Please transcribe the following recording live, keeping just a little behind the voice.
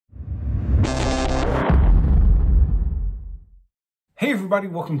Hey everybody,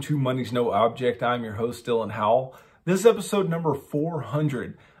 welcome to Money's No Object. I'm your host, Dylan Howell. This is episode number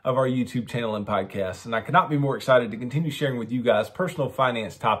 400 of our YouTube channel and podcast, and I could not be more excited to continue sharing with you guys personal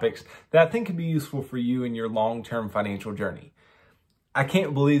finance topics that I think can be useful for you in your long-term financial journey. I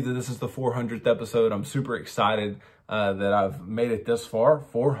can't believe that this is the 400th episode. I'm super excited that I've made it this far,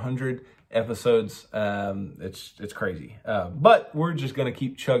 400 episodes. It's crazy. But we're just going to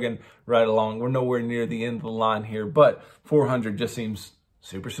keep chugging right along. We're nowhere near the end of the line here, but 400 just seems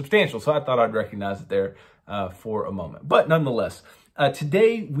super substantial. So I thought I'd recognize it there for a moment. But nonetheless,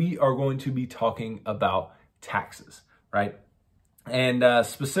 today we are going to be talking about taxes, right? And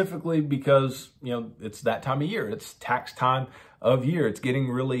specifically because, it's that time of year. It's tax time of year. It's getting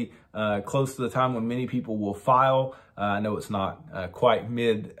really close to the time when many people will file. I know it's not quite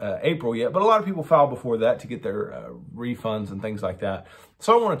mid-April yet, but a lot of people file before that to get their refunds and things like that.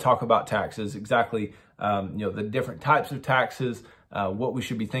 So I want to talk about taxes, exactly, the different types of taxes, what we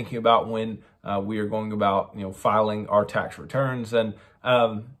should be thinking about when we are going about, filing our tax returns, and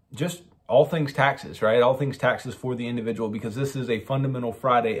just all things taxes, right? All things taxes for the individual, because this is a Fundamental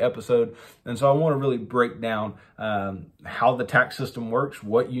Friday episode. And so I want to really break down how the tax system works,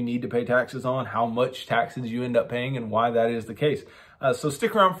 what you need to pay taxes on, how much taxes you end up paying, and why that is the case. So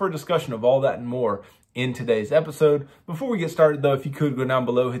stick around for a discussion of all that and more in today's episode. Before we get started though, if you could go down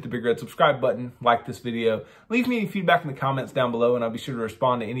below, hit the big red subscribe button, like this video, leave me any feedback in the comments down below, and I'll be sure to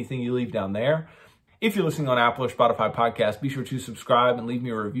respond to anything you leave down there. If you're listening on Apple or Spotify podcasts, be sure to subscribe and leave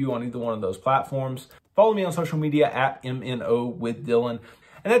me a review on either one of those platforms. Follow me on social media at MNO with Dylan.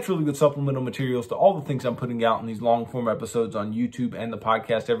 And that's really good supplemental materials to all the things I'm putting out in these long form episodes on YouTube and the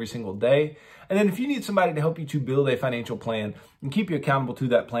podcast every single day. And then if you need somebody to help you to build a financial plan and keep you accountable to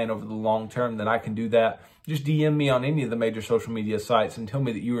that plan over the long term, then I can do that. Just DM me on any of the major social media sites and tell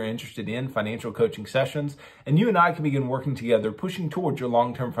me that you are interested in financial coaching sessions. And you and I can begin working together, pushing towards your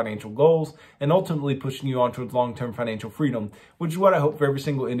long-term financial goals and ultimately pushing you on towards long-term financial freedom, which is what I hope for every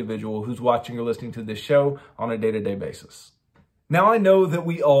single individual who's watching or listening to this show on a day-to-day basis. Now, I know that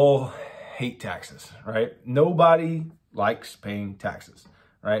we all hate taxes, right? Nobody likes paying taxes,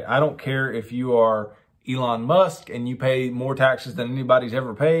 right? I don't care if you are Elon Musk and you pay more taxes than anybody's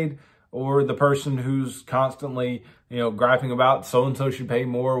ever paid, or the person who's constantly, griping about so-and-so should pay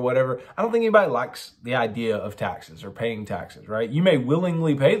more or whatever. I don't think anybody likes the idea of taxes or paying taxes, right? You may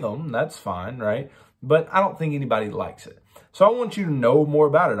willingly pay them, that's fine, right? But I don't think anybody likes it. So I want you to know more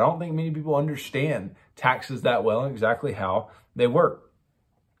about it. I don't think many people understand taxes that well and exactly how they work.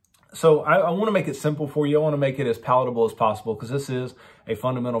 So I want to make it simple for you. I want to make it as palatable as possible because this is a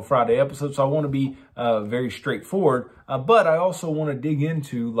Fundamental Friday episode. So I want to be very straightforward, but I also want to dig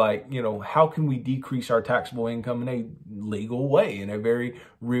into how can we decrease our taxable income in a legal way, in a very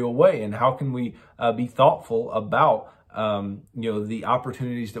real way, and how can we be thoughtful about the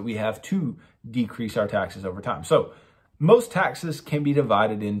opportunities that we have to decrease our taxes over time. So most taxes can be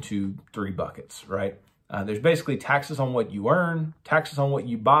divided into three buckets, right? There's basically taxes on what you earn, taxes on what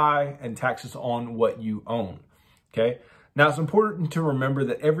you buy, and taxes on what you own, okay? Now, it's important to remember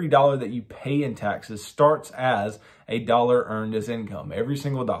that every dollar that you pay in taxes starts as a dollar earned as income, every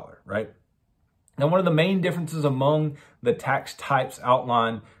single dollar, right? Now, one of the main differences among the tax types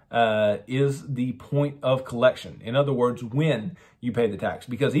outlined is the point of collection. In other words, when you pay the tax.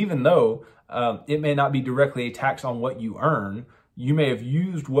 Because even though it may not be directly a tax on what you earn, you may have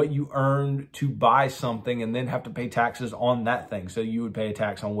used what you earned to buy something and then have to pay taxes on that thing. So you would pay a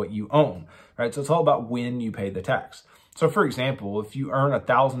tax on what you own, right? So it's all about when you pay the tax. So for example, if you earn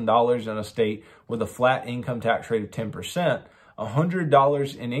 $1,000 in a state with a flat income tax rate of 10%,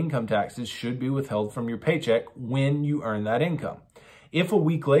 $100 in income taxes should be withheld from your paycheck when you earn that income. If a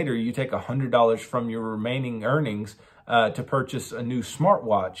week later you take $100 from your remaining earnings to purchase a new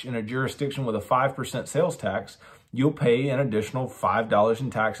smartwatch in a jurisdiction with a 5% sales tax, you'll pay an additional $5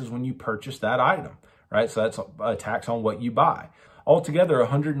 in taxes when you purchase that item, right? So that's a tax on what you buy. Altogether,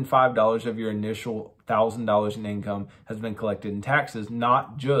 $105 of your initial $1,000 in income has been collected in taxes,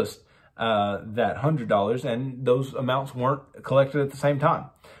 not just that $100, and those amounts weren't collected at the same time.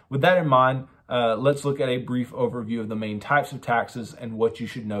 With that in mind, let's look at a brief overview of the main types of taxes and what you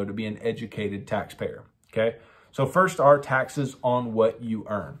should know to be an educated taxpayer, okay? So first are taxes on what you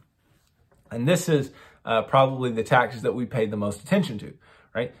earn. And this is probably the taxes that we pay the most attention to,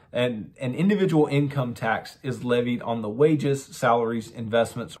 right? And an individual income tax is levied on the wages, salaries,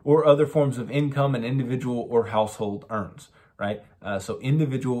 investments, or other forms of income an individual or household earns, right? So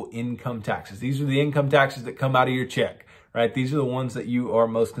individual income taxes. These are the income taxes that come out of your check, right? These are the ones that you are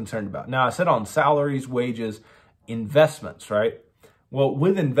most concerned about. Now, I said on salaries, wages, investments, right? Well,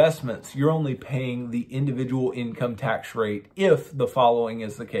 with investments, you're only paying the individual income tax rate if the following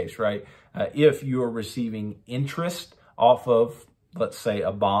is the case, right? If you're receiving interest off of, let's say,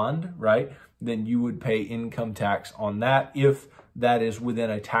 a bond, right, then you would pay income tax on that if that is within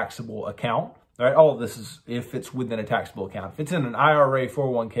a taxable account, right? All of this is if it's within a taxable account. If it's in an IRA,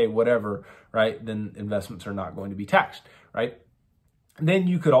 401k, whatever, right, then investments are not going to be taxed, right? Then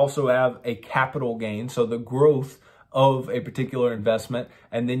you could also have a capital gain, so the growth of a particular investment,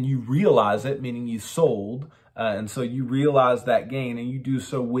 and then you realize it, meaning you sold, and so you realize that gain, and you do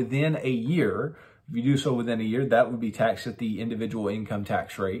so within a year. If you do so within a year, that would be taxed at the individual income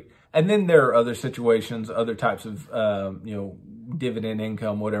tax rate. And then there are other situations, other types of, dividend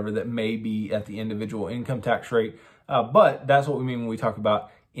income, whatever, that may be at the individual income tax rate. But that's what we mean when we talk about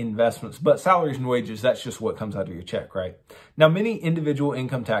investments. But salaries and wages, that's just what comes out of your check, right? Now, many individual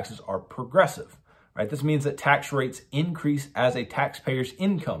income taxes are progressive. Right? This means that tax rates increase as a taxpayer's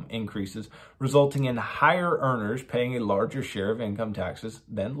income increases, resulting in higher earners paying a larger share of income taxes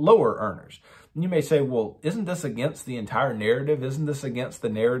than lower earners. And you may say, well, isn't this against the entire narrative? Isn't this against the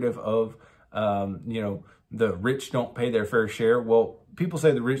narrative of, the rich don't pay their fair share? Well, people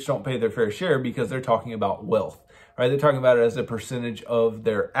say the rich don't pay their fair share because they're talking about wealth, right? They're talking about it as a percentage of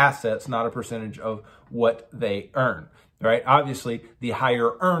their assets, not a percentage of what they earn. Right? Obviously, the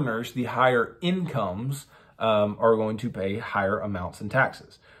higher earners, the higher incomes are going to pay higher amounts in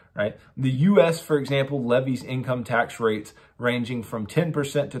taxes, right? The U.S., for example, levies income tax rates ranging from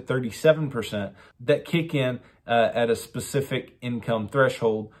 10% to 37% that kick in at a specific income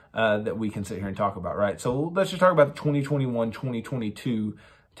threshold that we can sit here and talk about, right? So let's just talk about the 2021-2022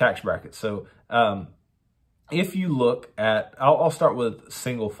 tax brackets. So if you look at, I'll start with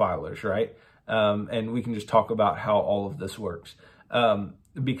single filers, right? And we can just talk about how all of this works.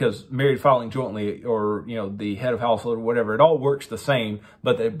 Because married filing jointly or, the head of household or whatever, it all works the same,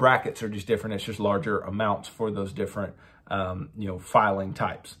 but the brackets are just different. It's just larger amounts for those different, filing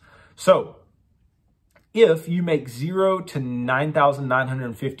types. So if you make $0 to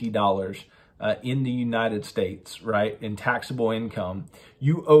 $9,950 in the United States, right, in taxable income,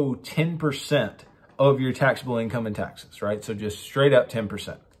 you owe 10% of your taxable income in taxes, right? So just straight up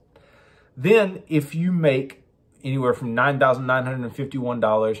 10%. Then if you make anywhere from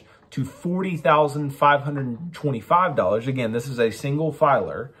 $9,951 to $40,525, again, this is a single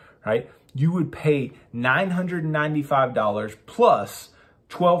filer, right? You would pay $995 plus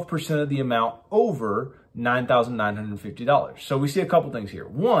 12% of the amount over $9,950. So we see a couple things here.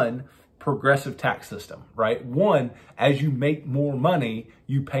 One, progressive tax system, right? One, as you make more money,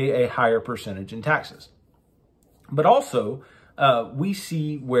 you pay a higher percentage in taxes. But also, we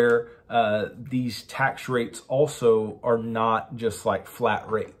see where these tax rates also are not just like flat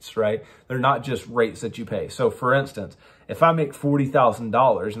rates, right? They're not just rates that you pay. So for instance, if I make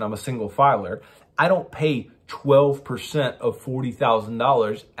 $40,000 and I'm a single filer, I don't pay 12% of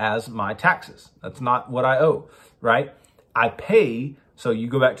 $40,000 as my taxes. That's not what I owe, right? I pay, so you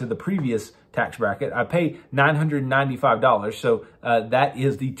go back to the previous tax bracket, I pay $995. So that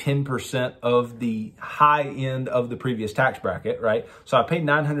is the 10% of the high end of the previous tax bracket, right? So I pay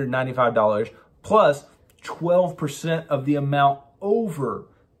 $995 plus 12% of the amount over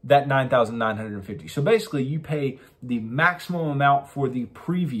that $9,950. So basically you pay the maximum amount for the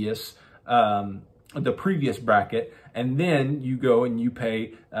previous bracket, and then you go and you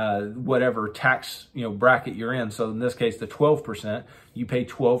pay whatever tax bracket you're in. So in this case, the 12%, you pay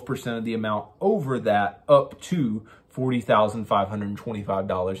 12% of the amount over that up to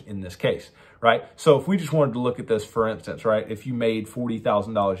 $40,525 in this case, right? So if we just wanted to look at this, for instance, right, if you made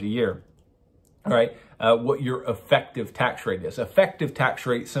 $40,000 a year, right, what your effective tax rate is. Effective tax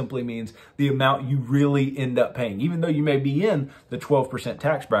rate simply means the amount you really end up paying. Even though you may be in the 12%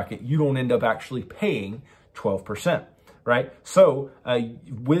 tax bracket, you don't end up actually paying 12%, right? So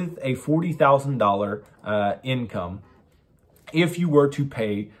with a $40,000 income, if you were to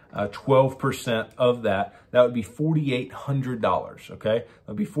pay 12% of that, that would be $4,800, okay? That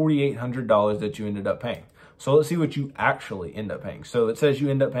would be $4,800 that you ended up paying. So let's see what you actually end up paying. So it says you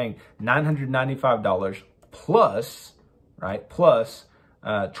end up paying $995 plus, right, plus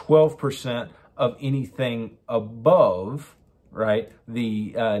 12% of anything above, right,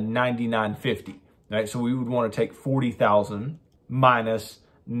 the $9,950, right? So we would want to take $40,000 minus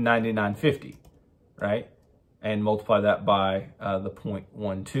 $9,950, right, and multiply that by the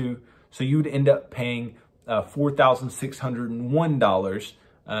 0.12. So you would end up paying $4,601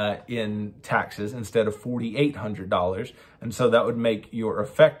 in taxes instead of $4,800. And so that would make your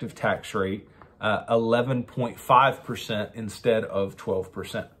effective tax rate 11.5% instead of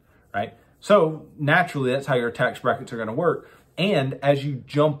 12%, right? So naturally, that's how your tax brackets are going to work. And as you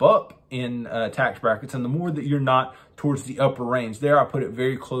jump up in tax brackets, and the more that you're not towards the upper range, there I put it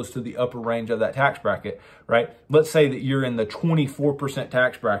very close to the upper range of that tax bracket, right? Let's say that you're in the 24%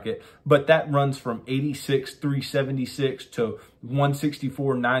 tax bracket, but that runs from 86,376 to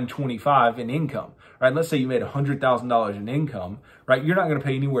 164,925 in income, right? Let's say you made $100,000 in income, right? You're not going to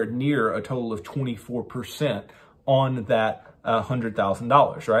pay anywhere near a total of 24% on that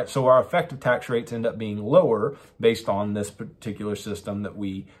 $100,000, right? So our effective tax rates end up being lower based on this particular system that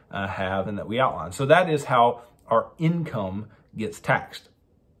we have and that we outline. So that is how our income gets taxed.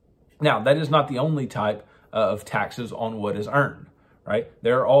 Now, that is not the only type of taxes on what is earned, right?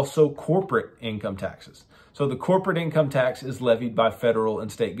 There are also corporate income taxes. So the corporate income tax is levied by federal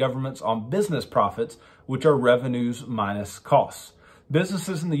and state governments on business profits, which are revenues minus costs.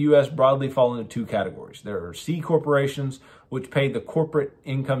 Businesses in the U.S. broadly fall into two categories. There are C corporations, which pay the corporate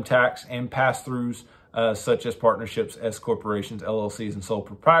income tax and pass-throughs, such as partnerships, S corporations, LLCs, and sole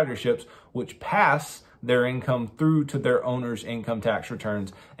proprietorships, which pass their income through to their owners' income tax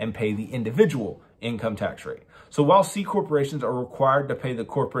returns and pay the individual income tax rate. So while C corporations are required to pay the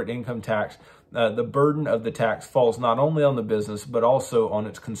corporate income tax, the burden of the tax falls not only on the business, but also on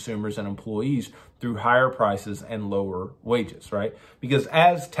its consumers and employees through higher prices and lower wages, right? Because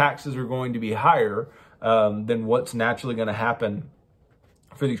as taxes are going to be higher, then what's naturally going to happen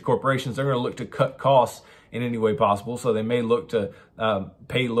for these corporations, they're going to look to cut costs in any way possible. So they may look to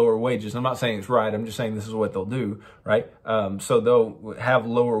pay lower wages. I'm not saying it's right. I'm just saying this is what they'll do, right? So they'll have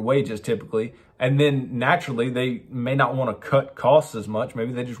lower wages typically. And then naturally, they may not want to cut costs as much.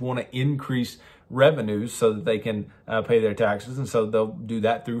 Maybe they just want to increase revenues so that they can pay their taxes. And so they'll do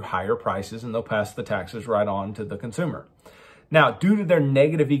that through higher prices and they'll pass the taxes right on to the consumer. Now, due to their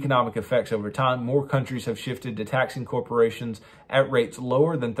negative economic effects over time, more countries have shifted to taxing corporations at rates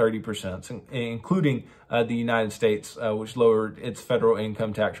lower than 30%, including the United States, which lowered its federal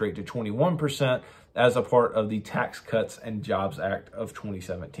income tax rate to 21% as a part of the Tax Cuts and Jobs Act of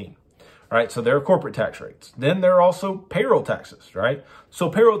 2017. All right, so there are corporate tax rates. Then there are also payroll taxes, right? So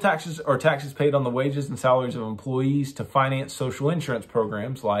payroll taxes are taxes paid on the wages and salaries of employees to finance social insurance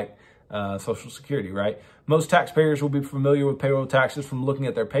programs like Social Security, right? Most taxpayers will be familiar with payroll taxes from looking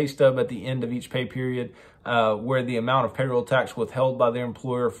at their pay stub at the end of each pay period, where the amount of payroll tax withheld by their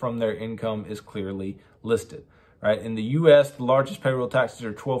employer from their income is clearly listed, right? In the U.S., the largest payroll taxes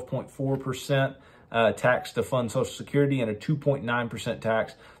are 12.4% tax to fund Social Security and a 2.9%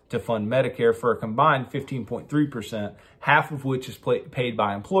 tax to fund Medicare for a combined 15.3%, half of which is paid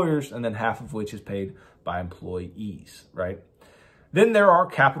by employers and then half of which is paid by employees, right? Then there are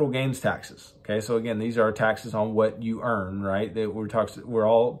capital gains taxes. Okay, so again, these are taxes on what you earn, right? We're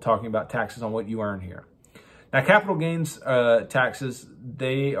all talking about taxes on what you earn here. Now, capital gains taxes,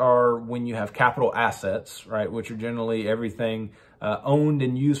 they are when you have capital assets, right, which are generally everything owned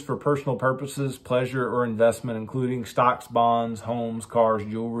and used for personal purposes, pleasure, or investment, including stocks, bonds, homes, cars,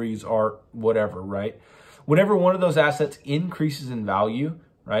 jewelries, art, whatever, right? Whenever one of those assets increases in value,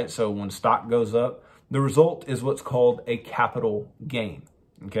 right, so when stock goes up, the result is what's called a capital gain,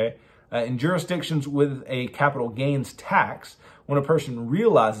 okay? In jurisdictions with a capital gains tax, when a person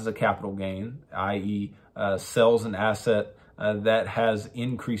realizes a capital gain, i.e. Sells an asset that has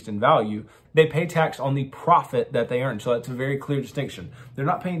increased in value, they pay tax on the profit that they earn. So that's a very clear distinction. They're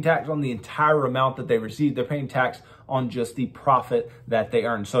not paying tax on the entire amount that they received. They're paying tax on just the profit that they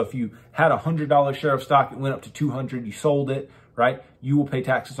earn. So if you had a $100 share of stock, it went up to $200, you sold it, right? You will pay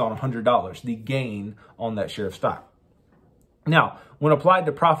taxes on $100, the gain on that share of stock. Now, when applied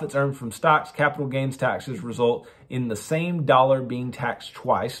to profits earned from stocks, capital gains taxes result in the same dollar being taxed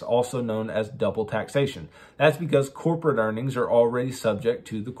twice, also known as double taxation. That's because corporate earnings are already subject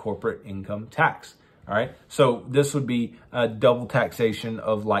to the corporate income tax. All right. So this would be a double taxation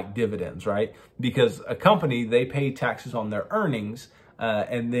of like dividends, right? Because a company, they pay taxes on their earnings.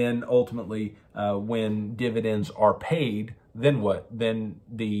 And then ultimately, when dividends are paid, then what? Then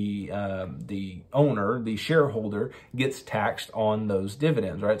the owner, the shareholder, gets taxed on those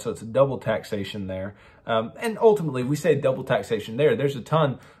dividends, right? So it's a double taxation there. And ultimately, we say double taxation there. There's a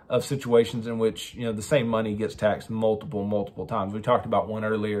ton of situations in which, you know, the same money gets taxed multiple times. We talked about one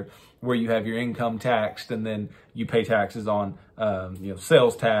earlier where you have your income taxed and then you pay taxes on,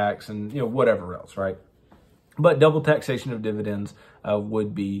 sales tax and, whatever else, right? But double taxation of dividends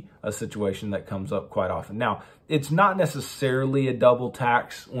would be a situation that comes up quite often. Now, it's not necessarily a double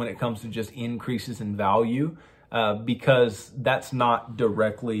tax when it comes to just increases in value, because that's not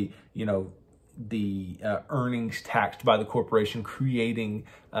directly, earnings taxed by the corporation, creating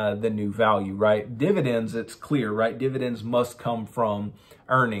the new value, right? Dividends, it's clear, right? Dividends must come from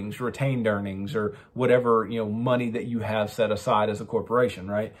earnings, retained earnings, or whatever, money that you have set aside as a corporation,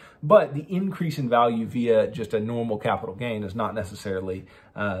 right? But the increase in value via just a normal capital gain is not necessarily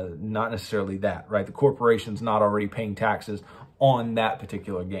that, right? The corporation's not already paying taxes on that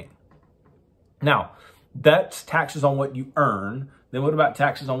particular gain. Now, that's taxes on what you earn. Then what about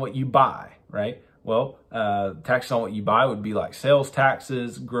taxes on what you buy, right? Well, taxes on what you buy would be like sales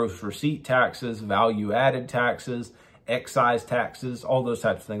taxes, gross receipt taxes, value added taxes, excise taxes, all those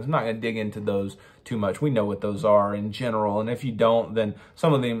types of things. I'm not going to dig into those too much. We know what those are in general. And if you don't, then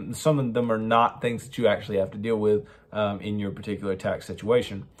some of them are not things that you actually have to deal with in your particular tax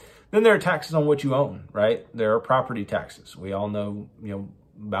situation. Then there are taxes on what you own, right? There are property taxes. We all know,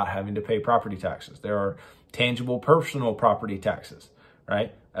 about having to pay property taxes. There are tangible personal property taxes,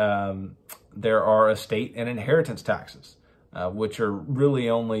 right? There are estate and inheritance taxes, which are really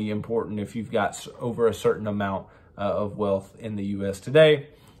only important if you've got over a certain amount of wealth in the U.S. today.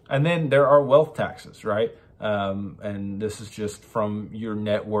 And then there are wealth taxes, right? And this is just from your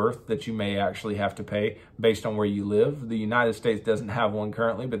net worth that you may actually have to pay based on where you live. The United States doesn't have one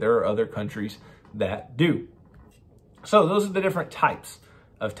currently, but there are other countries that do. So those are the different types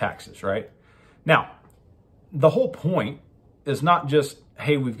of taxes, right? Now, the whole point is not just,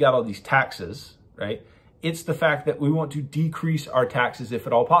 hey, we've got all these taxes, right? It's the fact that we want to decrease our taxes if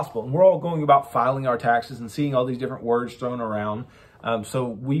at all possible. And we're all going about filing our taxes and seeing all these different words thrown around. So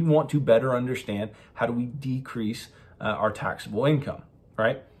we want to better understand how do we decrease our taxable income,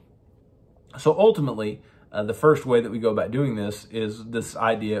 right? So ultimately, the first way that we go about doing this is this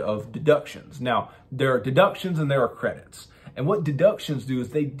idea of deductions. Now, there are deductions and there are credits. And what deductions do is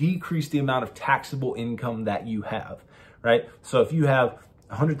they decrease the amount of taxable income that you have, right? So if you have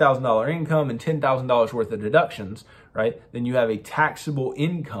 $100,000 income and $10,000 worth of deductions, right, then you have a taxable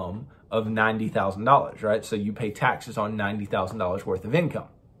income of $90,000, right? So you pay taxes on $90,000 worth of income.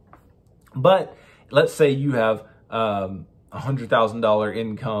 But let's say you have $100,000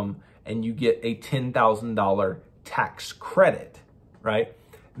 income and you get a $10,000 tax credit, right?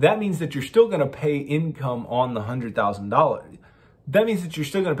 That means that you're still going to pay income on the $100,000. That means that you're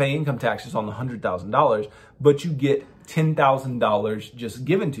still going to pay income taxes on the $100,000, but you get $10,000 just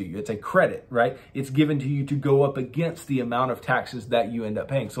given to you. It's a credit, right? It's given to you to go up against the amount of taxes that you end up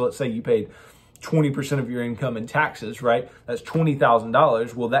paying. So let's say you paid 20% of your income in taxes, right? That's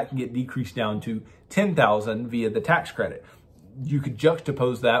 $20,000. Well, that can get decreased down to $10,000 via the tax credit. You could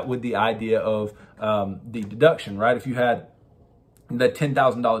juxtapose that with the idea of the deduction, right? If you had the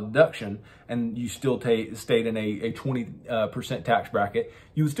 $10,000 deduction and you still stayed in a 20% tax bracket,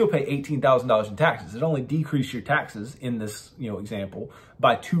 you would still pay $18,000 in taxes. It only decreased your taxes in this example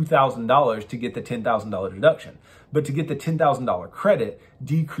by $2,000 to get the $10,000 deduction. But to get the $10,000 credit,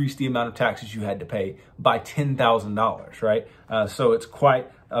 decreased the amount of taxes you had to pay by $10,000, right? So it's quite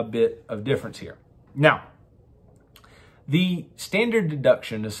a bit of difference here. Now, the standard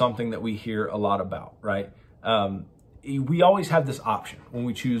deduction is something that we hear a lot about, right? We always have this option when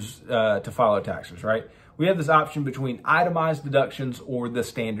we choose to file our taxes, right? We have this option between itemized deductions or the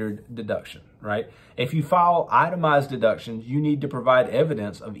standard deduction, right? If you file itemized deductions, you need to provide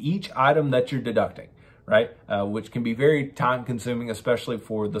evidence of each item that you're deducting, right? Which can be very time consuming, especially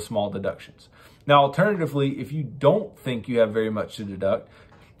for the small deductions. Now, alternatively, if you don't think you have very much to deduct,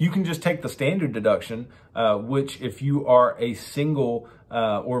 you can just take the standard deduction, which if you are a single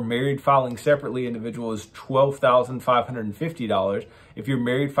or married filing separately individual is $12,550. If you're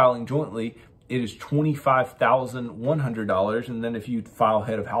married filing jointly, it is $25,100. And then if you file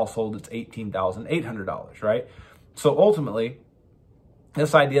head of household, it's $18,800, right? So ultimately,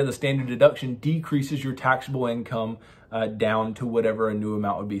 this idea of the standard deduction decreases your taxable income down to whatever a new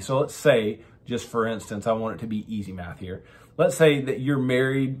amount would be. So let's say, just for instance, I want it to be easy math here. Let's say that you're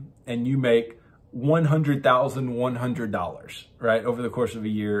married and you make $100,100, right, over the course of a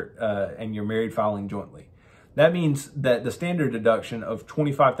year, and you're married filing jointly. That means that the standard deduction of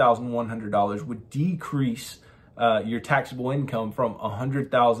 $25,100 would decrease your taxable income from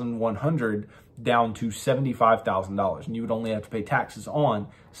 $100,100 down to $75,000, and you would only have to pay taxes on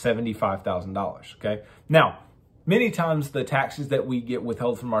 $75,000. Okay. Now, many times the taxes that we get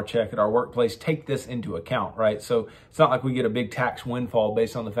withheld from our check at our workplace take this into account, right? So it's not like we get a big tax windfall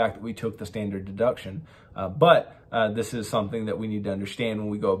based on the fact that we took the standard deduction, but this is something that we need to understand when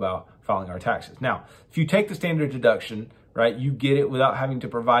we go about filing our taxes. Now, if you take the standard deduction, right, you get it without having to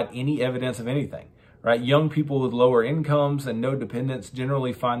provide any evidence of anything, right? Young people with lower incomes and no dependents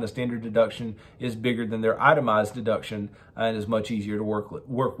generally find the standard deduction is bigger than their itemized deduction and is much easier to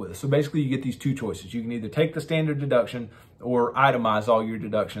work with. So basically you get these two choices. You can either take the standard deduction or itemize all your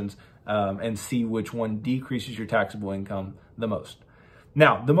deductions and see which one decreases your taxable income the most.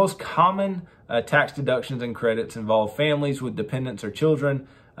 Now, the most common tax deductions and credits involve families with dependents or children.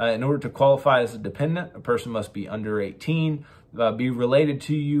 In order to qualify as a dependent, a person must be under 18, be related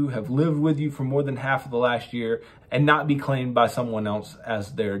to you, have lived with you for more than half of the last year, and not be claimed by someone else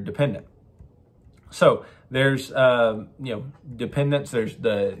as their dependent. So there's, dependents, there's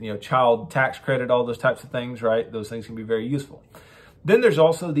the, child tax credit, all those types of things, right? Those things can be very useful. Then there's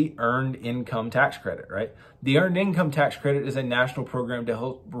also the Earned Income Tax Credit, right? The Earned Income Tax Credit is a national program to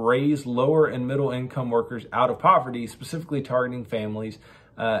help raise lower and middle income workers out of poverty, specifically targeting families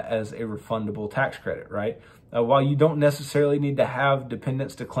as a refundable tax credit, right? While you don't necessarily need to have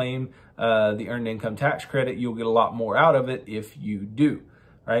dependents to claim the Earned Income Tax Credit, you'll get a lot more out of it if you do,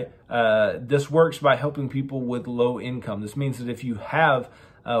 right? This works by helping people with low income. This means that if you have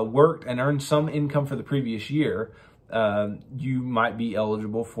worked and earned some income for the previous year, you might be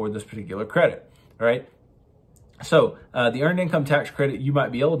eligible for this particular credit, right? So the Earned Income Tax Credit you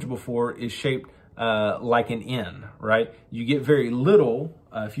might be eligible for is shaped like an N, right? You get very little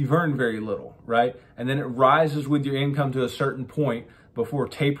if you've earned very little, right? And then it rises with your income to a certain point before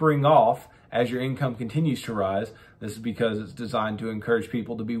tapering off as your income continues to rise. This is because it's designed to encourage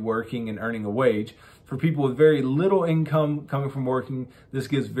people to be working and earning a wage. For people with very little income coming from working, this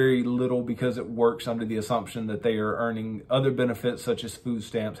gives very little because it works under the assumption that they are earning other benefits such as food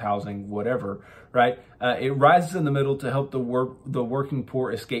stamps, housing, whatever, right? It rises in the middle to help the working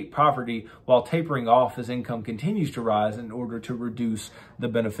poor escape poverty while tapering off as income continues to rise in order to reduce the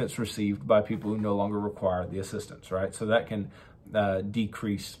benefits received by people who no longer require the assistance, right? So that can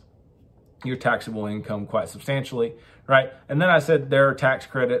decrease your taxable income quite substantially, right? And then I said there are tax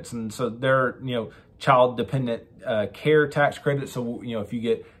credits, and so there are, child dependent care tax credits. So, if you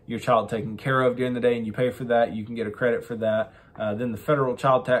get your child taken care of during the day and you pay for that, you can get a credit for that. Then the federal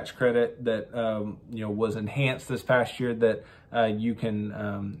child tax credit that, was enhanced this past year that you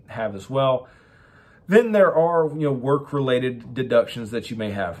can have as well. Then there are, work-related deductions that you may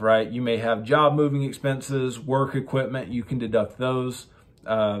have, right? You may have job moving expenses, work equipment, you can deduct those.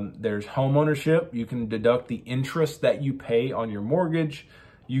 There's home ownership. You can deduct the interest that you pay on your mortgage.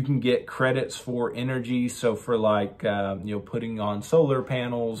 You can get credits for energy. So for putting on solar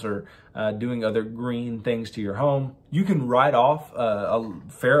panels or doing other green things to your home. You can write off a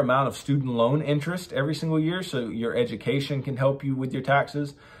fair amount of student loan interest every single year. So your education can help you with your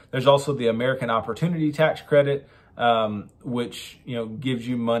taxes. There's also the American Opportunity Tax Credit, which, gives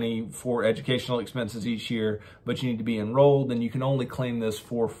you money for educational expenses each year, but you need to be enrolled, and you can only claim this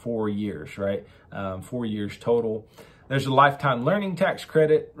for 4 years, right? 4 years total. There's a Lifetime Learning Tax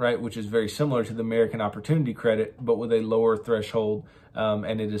Credit, right, which is very similar to the American Opportunity Credit, but with a lower threshold,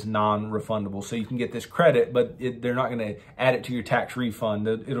 and it is non-refundable. So you can get this credit, but they're not going to add it to your tax refund.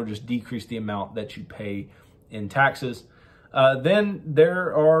 It'll just decrease the amount that you pay in taxes. Then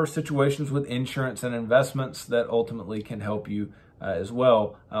there are situations with insurance and investments that ultimately can help you as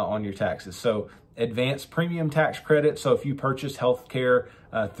well on your taxes. So advanced premium tax credit. So if you purchase healthcare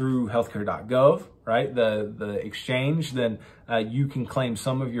through healthcare.gov, right, the exchange, then you can claim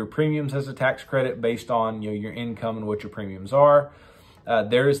some of your premiums as a tax credit based on your income and what your premiums are.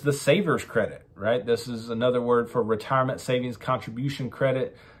 There is the savers credit, right? This is another word for retirement savings contribution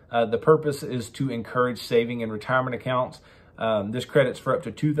credit. The purpose is to encourage saving in retirement accounts. This credit's for up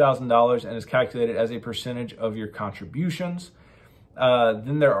to $2,000 and is calculated as a percentage of your contributions.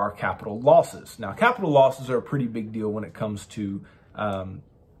 Then there are capital losses. Now, capital losses are a pretty big deal when it comes to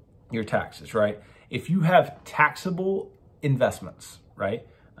your taxes, right? If you have taxable investments, right?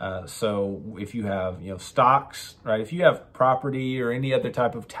 So if you have, stocks, right? If you have property or any other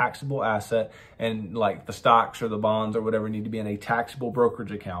type of taxable asset, and like the stocks or the bonds or whatever need to be in a taxable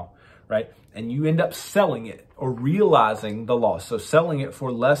brokerage account, right? And you end up selling it or realizing the loss, so selling it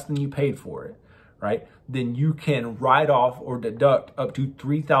for less than you paid for it, right? Then you can write off or deduct up to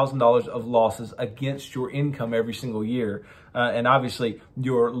 $3,000 of losses against your income every single year. And obviously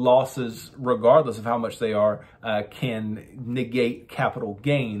your losses, regardless of how much they are, can negate capital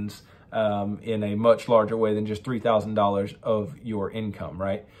gains in a much larger way than just $3,000 of your income,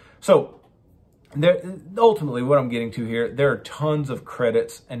 right? So ultimately what I'm getting to here, there are tons of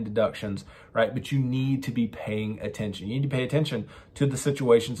credits and deductions, right? But you need to be paying attention. You need to pay attention to the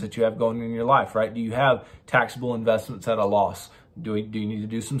situations that you have going in your life, right? Do you have taxable investments at a loss? do you need to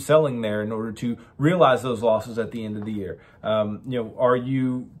do some selling there in order to realize those losses at the end of the year? Are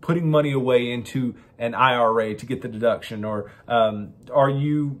you putting money away into an IRA to get the deduction, or are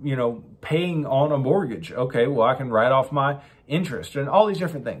you, paying on a mortgage? Okay, well, I can write off my interest and all these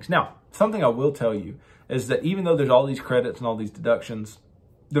different things. Now, something I will tell you is that even though there's all these credits and all these deductions,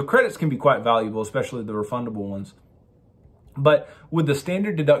 the credits can be quite valuable, especially the refundable ones. But with the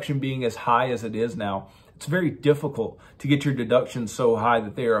standard deduction being as high as it is now, it's very difficult to get your deductions so high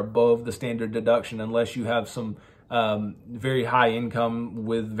that they are above the standard deduction unless you have some very high income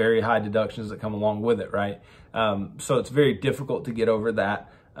with very high deductions that come along with it, right? So it's very difficult to get over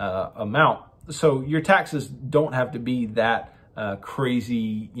that amount. So your taxes don't have to be that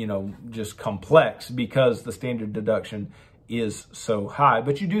crazy, just complex, because the standard deduction is so high.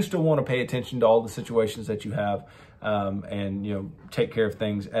 But you do still want to pay attention to all the situations that you have, and take care of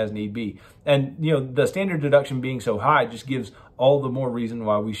things as need be. And the standard deduction being so high just gives all the more reason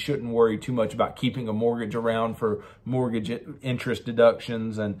why we shouldn't worry too much about keeping a mortgage around for mortgage interest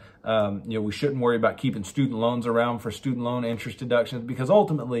deductions, and we shouldn't worry about keeping student loans around for student loan interest deductions, because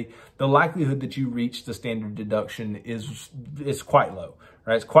ultimately the likelihood that you reach the standard deduction is quite low.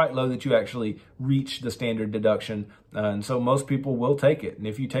 Right? It's quite low that you actually reach the standard deduction. And so most people will take it. And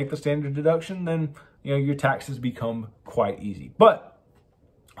if you take the standard deduction, then your taxes become quite easy. But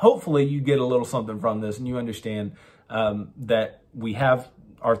hopefully you get a little something from this, and you understand that we have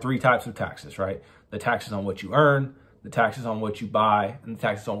our three types of taxes, right? The taxes on what you earn, the taxes on what you buy, and the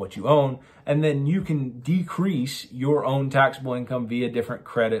taxes on what you own. And then you can decrease your own taxable income via different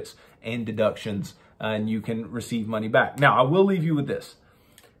credits and deductions, and you can receive money back. Now, I will leave you with this.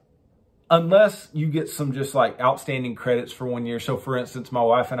 Unless you get some just like outstanding credits for 1 year. So for instance, my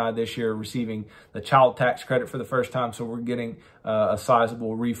wife and I this year are receiving the child tax credit for the first time. So we're getting a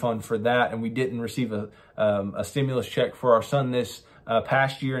sizable refund for that. And we didn't receive a stimulus check for our son this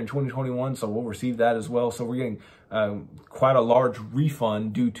past year in 2021. So we'll receive that as well. So we're getting quite a large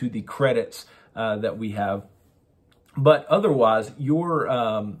refund due to the credits that we have. But otherwise,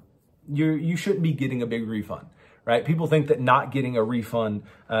 you shouldn't be getting a big refund. Right? People think that not getting a refund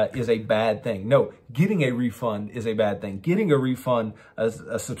is a bad thing. No, getting a refund is a bad thing. Getting a refund,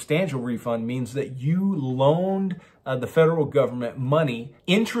 a substantial refund, means that you loaned the federal government money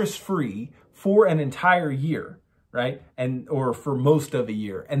interest-free for an entire year, right? Or for most of a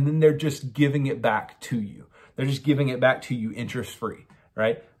year. And then they're just giving it back to you. They're just giving it back to you interest-free.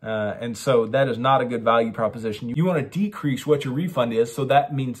 Right? And so that is not a good value proposition. You want to decrease what your refund is. So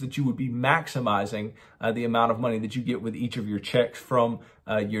that means that you would be maximizing the amount of money that you get with each of your checks from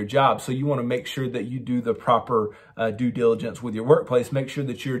your job. So you want to make sure that you do the proper due diligence with your workplace. Make sure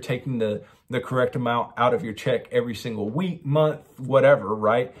that you're taking the correct amount out of your check every single week, month, whatever,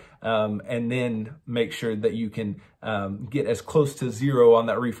 right? And then make sure that you can get as close to zero on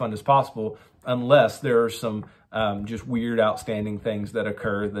that refund as possible, unless there are some just weird outstanding things that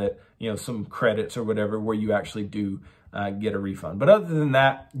occur that, some credits or whatever, where you actually do get a refund. But other than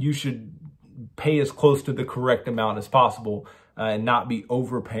that, you should pay as close to the correct amount as possible, and not be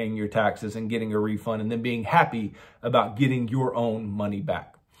overpaying your taxes and getting a refund and then being happy about getting your own money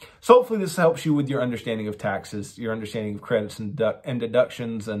back. So hopefully this helps you with your understanding of taxes, your understanding of credits and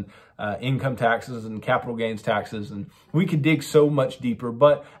deductions, and income taxes and capital gains taxes. And we could dig so much deeper,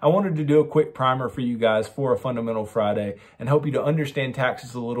 but I wanted to do a quick primer for you guys for a Fundamental Friday and help you to understand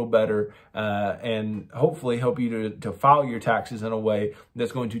taxes a little better, and hopefully help you to file your taxes in a way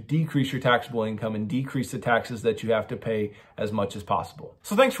that's going to decrease your taxable income and decrease the taxes that you have to pay as much as possible.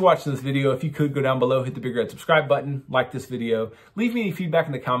 So thanks for watching this video. If you could go down below, hit the big red subscribe button, like this video, leave me any feedback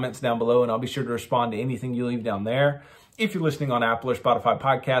in the comments down below, and I'll be sure to respond to anything you leave down there. If you're listening on Apple or Spotify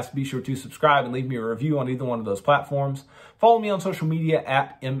podcasts, be sure to subscribe and leave me a review on either one of those platforms. Follow me on social media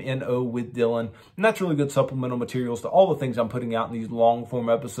at MNO with Dylan. And that's really good supplemental materials to all the things I'm putting out in these long form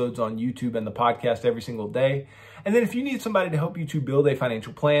episodes on YouTube and the podcast every single day. And then if you need somebody to help you to build a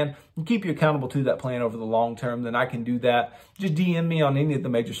financial plan and keep you accountable to that plan over the long term, then I can do that. Just DM me on any of the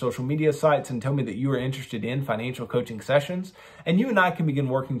major social media sites and tell me that you are interested in financial coaching sessions. And you and I can begin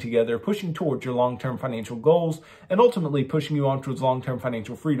working together, pushing towards your long-term financial goals and ultimately pushing you on towards long-term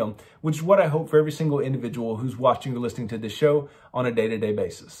financial freedom, which is what I hope for every single individual who's watching or listening to this show on a day-to-day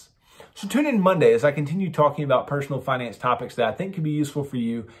basis. So tune in Monday as I continue talking about personal finance topics that I think could be useful for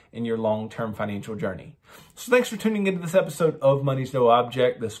you in your long-term financial journey. So thanks for tuning into this episode of Money's No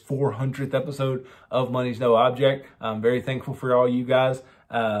Object, this 400th episode of Money's No Object. I'm very thankful for all you guys.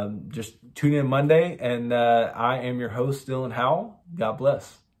 Just tune in Monday, and I am your host, Dylan Howell. God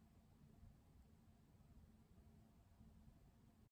bless.